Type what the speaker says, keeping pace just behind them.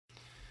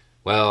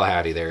Well,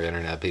 howdy there,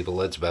 Internet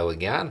people. It's Bo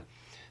again.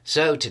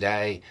 So,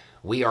 today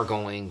we are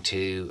going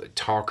to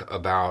talk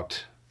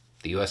about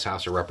the U.S.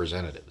 House of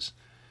Representatives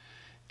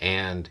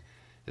and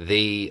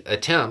the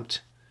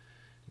attempt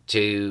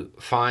to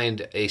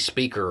find a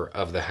Speaker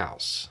of the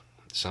House,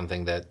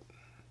 something that,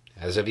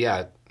 as of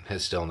yet,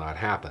 has still not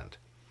happened.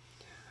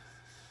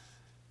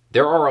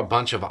 There are a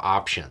bunch of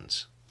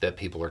options that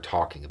people are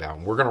talking about,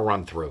 and we're going to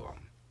run through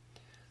them.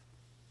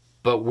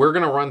 But we're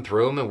going to run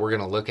through them and we're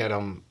going to look at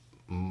them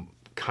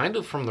kind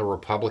of from the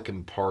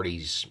Republican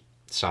Party's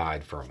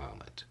side for a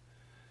moment.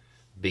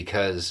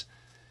 Because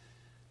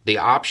the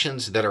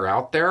options that are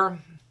out there,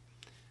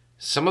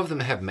 some of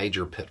them have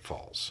major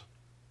pitfalls.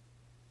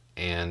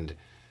 And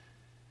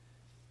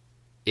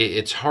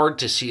it's hard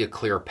to see a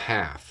clear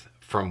path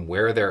from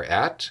where they're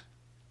at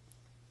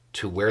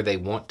to where they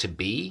want to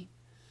be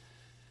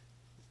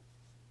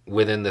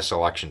within this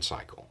election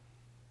cycle.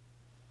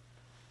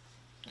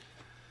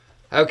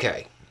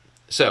 Okay,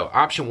 so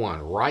option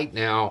one, right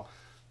now,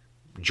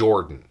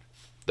 Jordan.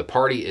 The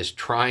party is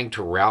trying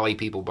to rally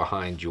people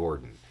behind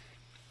Jordan.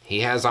 He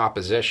has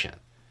opposition.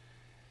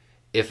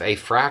 If a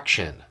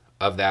fraction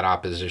of that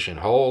opposition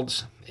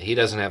holds, he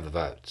doesn't have the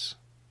votes.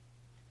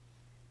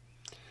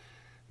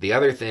 The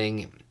other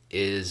thing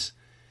is,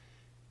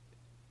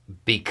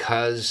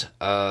 because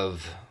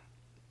of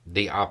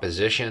the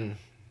opposition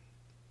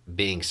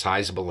being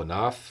sizable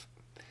enough,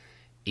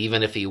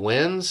 even if he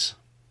wins,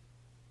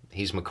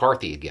 he's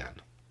McCarthy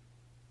again.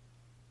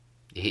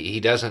 He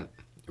doesn't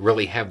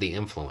really have the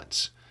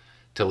influence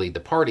to lead the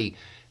party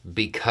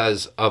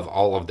because of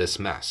all of this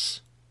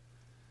mess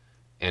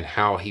and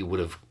how he would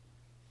have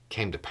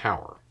came to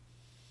power.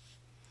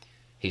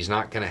 He's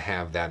not going to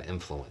have that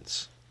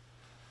influence.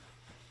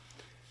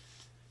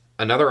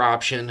 Another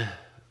option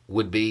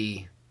would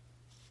be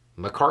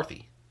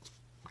McCarthy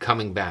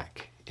coming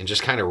back and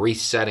just kind of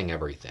resetting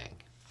everything.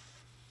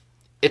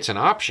 It's an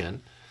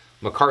option.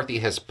 McCarthy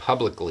has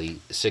publicly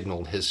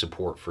signaled his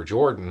support for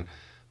Jordan,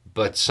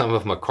 but some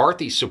of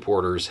McCarthy's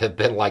supporters have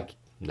been like,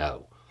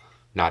 no,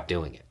 not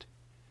doing it.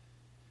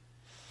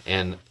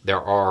 And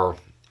there are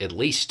at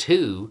least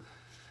two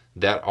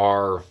that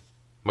are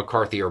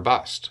McCarthy or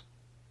bust.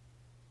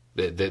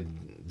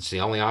 It's the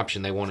only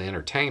option they want to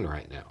entertain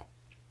right now.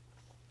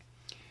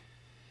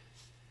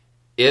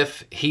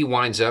 If he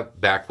winds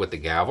up back with the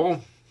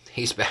gavel,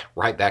 he's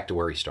right back to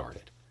where he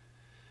started.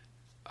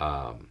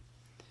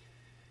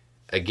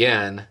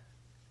 Again,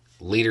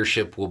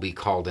 leadership will be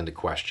called into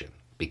question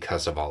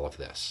because of all of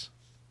this.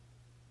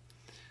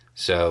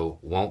 So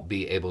won't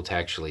be able to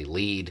actually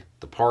lead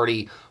the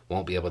party,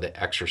 won't be able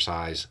to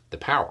exercise the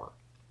power.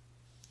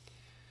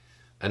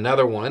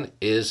 Another one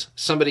is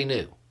somebody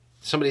new,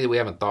 somebody that we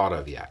haven't thought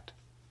of yet,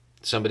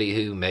 somebody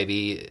who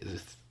maybe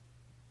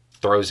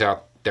throws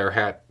out their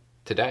hat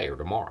today or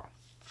tomorrow.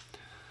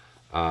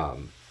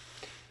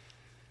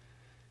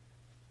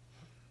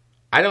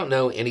 I don't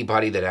know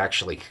anybody that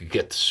actually could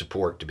get the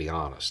support, to be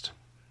honest.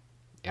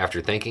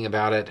 After thinking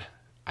about it,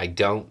 I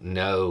don't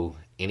know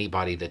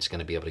anybody that's going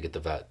to be able to get the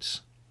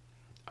votes.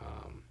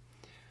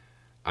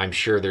 I'm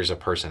sure there's a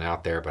person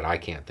out there, but I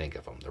can't think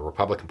of them. The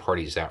Republican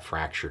Party is that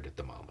fractured at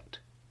the moment.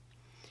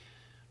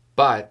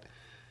 But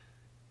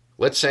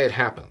let's say it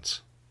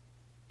happens.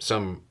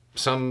 Some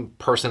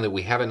person that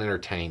we haven't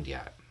entertained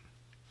yet.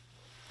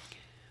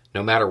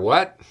 No matter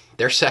what,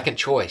 they're second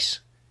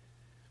choice.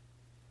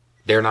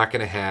 They're not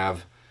going to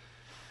have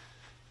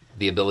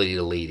the ability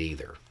to lead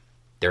either.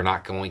 They're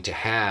not going to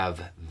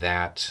have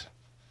that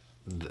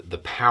the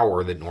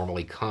power that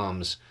normally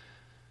comes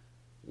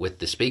with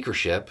the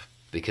speakership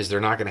because they're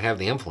not going to have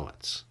the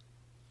influence.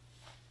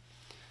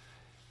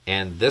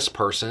 And this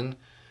person,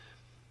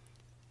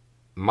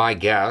 my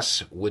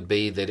guess would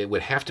be that it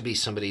would have to be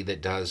somebody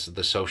that does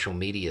the social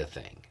media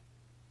thing.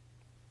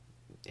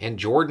 And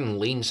Jordan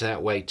leans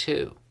that way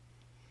too.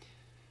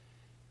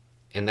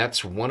 And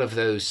that's one of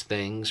those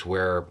things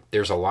where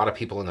there's a lot of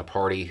people in the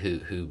party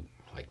who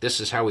like, this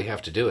is how we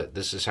have to do it.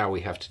 This is how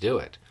we have to do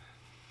it.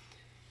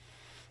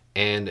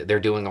 And they're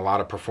doing a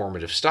lot of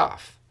performative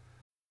stuff.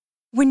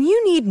 When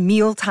you need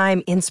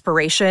mealtime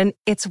inspiration,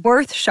 it's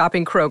worth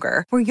shopping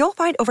Kroger, where you'll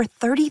find over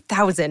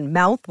 30,000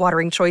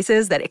 mouth-watering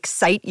choices that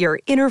excite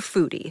your inner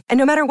foodie. And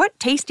no matter what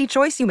tasty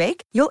choice you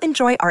make, you'll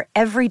enjoy our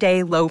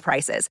everyday low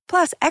prices,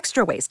 plus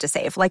extra ways to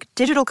save, like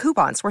digital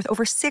coupons worth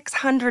over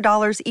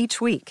 $600 each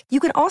week. You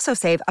can also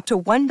save up to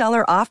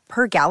 $1 off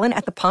per gallon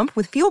at the pump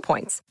with fuel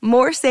points.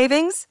 More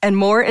savings and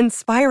more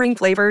inspiring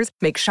flavors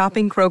make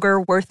shopping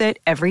Kroger worth it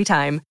every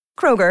time.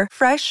 Kroger,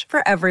 fresh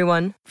for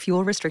everyone.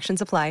 Fuel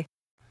restrictions apply.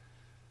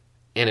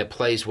 And it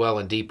plays well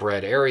in deep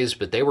red areas,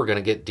 but they were going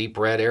to get deep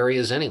red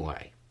areas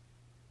anyway.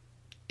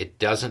 It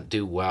doesn't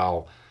do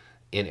well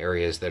in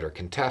areas that are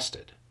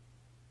contested.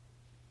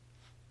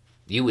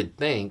 You would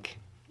think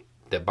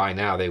that by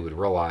now they would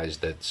realize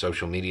that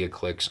social media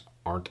clicks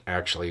aren't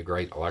actually a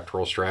great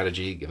electoral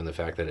strategy, given the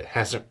fact that it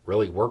hasn't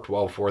really worked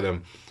well for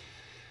them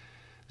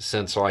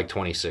since like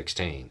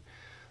 2016.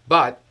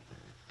 But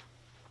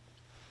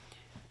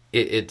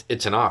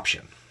it's an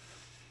option.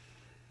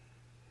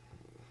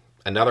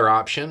 Another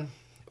option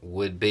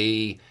would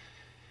be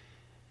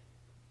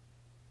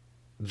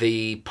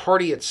the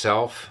party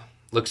itself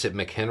looks at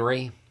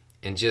McHenry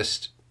and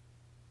just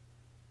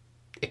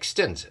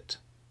extends it.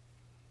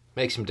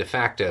 Makes him de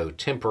facto,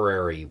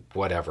 temporary,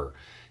 whatever,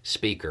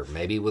 speaker.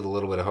 Maybe with a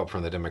little bit of help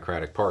from the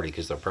Democratic Party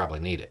because they'll probably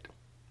need it.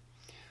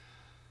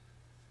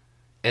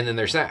 And then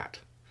there's that.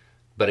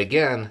 But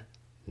again,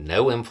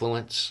 no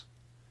influence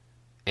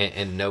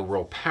and no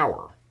real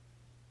power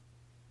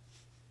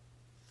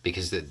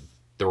because the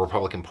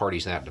Republican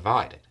Party's not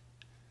divided.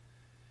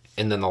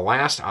 And then the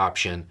last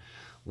option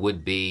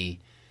would be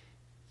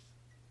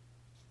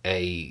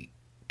a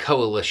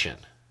coalition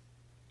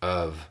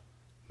of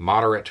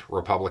moderate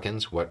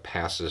Republicans, what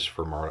passes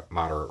for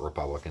moderate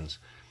Republicans,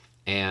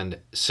 and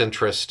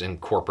centrist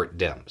and corporate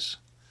Dems,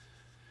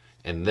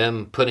 and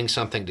them putting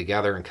something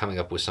together and coming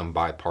up with some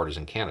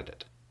bipartisan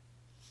candidate.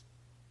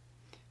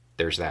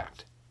 There's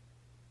that.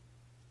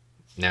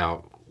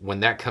 Now, when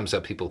that comes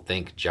up, people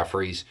think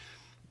Jeffries.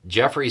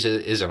 Jeffries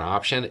is an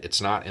option.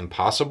 It's not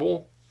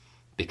impossible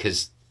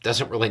because it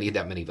doesn't really need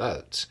that many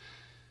votes.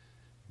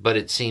 But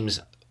it seems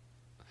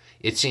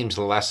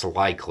less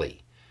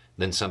likely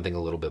than something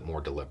a little bit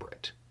more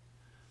deliberate.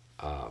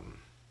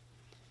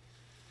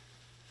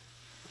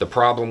 The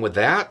problem with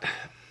that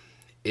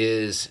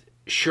is,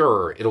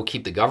 sure, it'll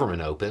keep the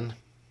government open.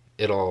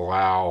 It'll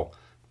allow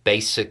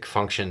basic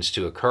functions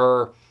to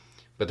occur,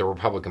 but the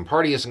Republican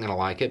Party isn't going to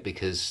like it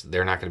because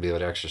they're not going to be able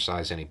to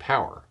exercise any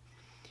power.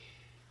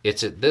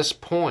 It's at this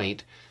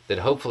point that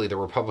hopefully the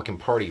Republican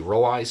Party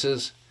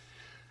realizes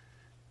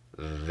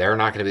they're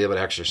not going to be able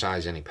to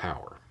exercise any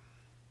power.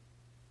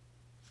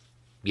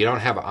 You don't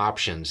have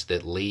options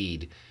that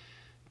lead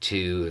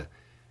to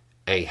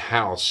a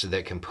House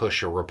that can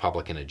push a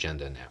Republican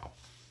agenda now.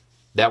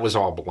 That was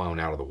all blown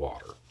out of the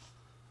water.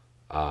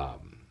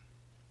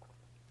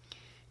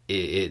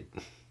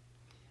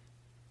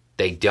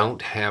 They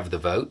don't have the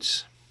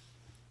votes,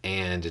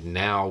 and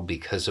now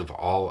because of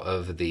all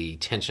of the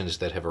tensions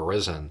that have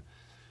arisen,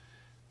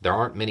 there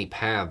aren't many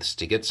paths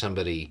to get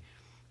somebody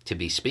to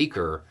be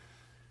Speaker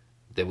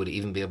that would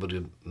even be able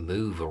to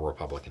move a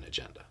Republican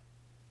agenda.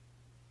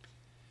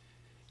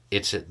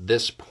 It's at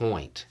this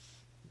point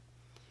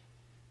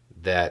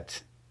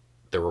that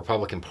the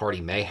Republican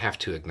Party may have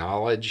to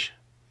acknowledge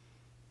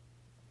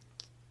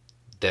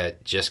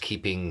that just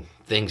keeping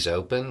things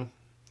open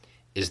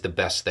is the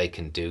best they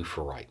can do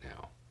for right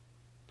now.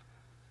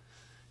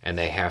 And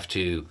they have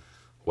to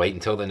wait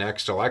until the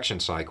next election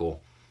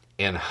cycle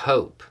and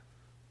hope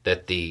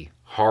that the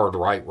hard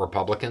right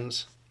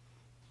Republicans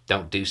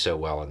don't do so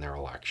well in their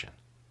election.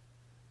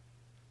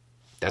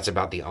 That's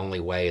about the only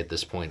way at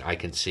this point I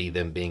can see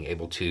them being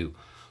able to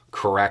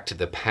correct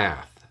the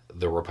path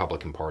the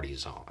Republican Party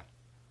is on.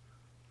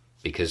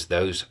 Because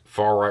those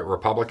far-right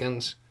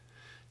Republicans,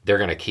 they're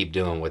going to keep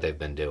doing what they've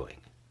been doing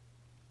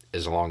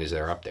as long as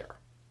they're up there.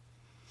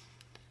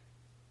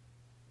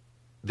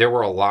 There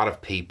were a lot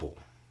of people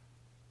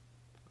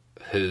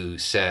who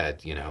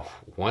said,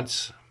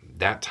 once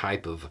that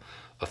type of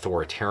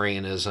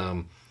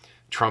authoritarianism,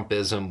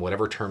 Trumpism,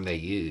 whatever term they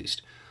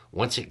used,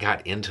 once it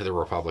got into the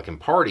Republican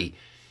Party,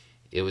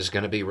 it was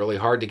going to be really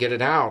hard to get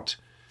it out,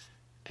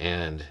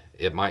 and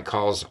it might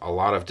cause a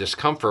lot of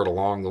discomfort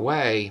along the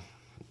way.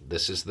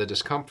 This is the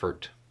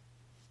discomfort.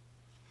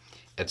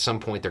 At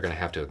some point, they're going to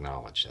have to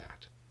acknowledge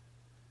that.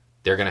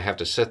 They're going to have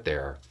to sit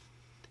there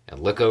and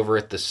look over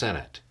at the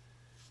Senate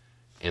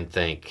and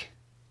think,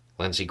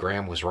 Lindsey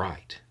Graham was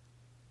right.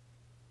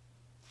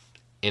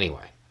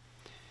 Anyway,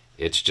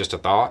 it's just a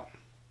thought.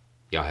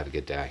 Y'all have a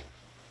good day.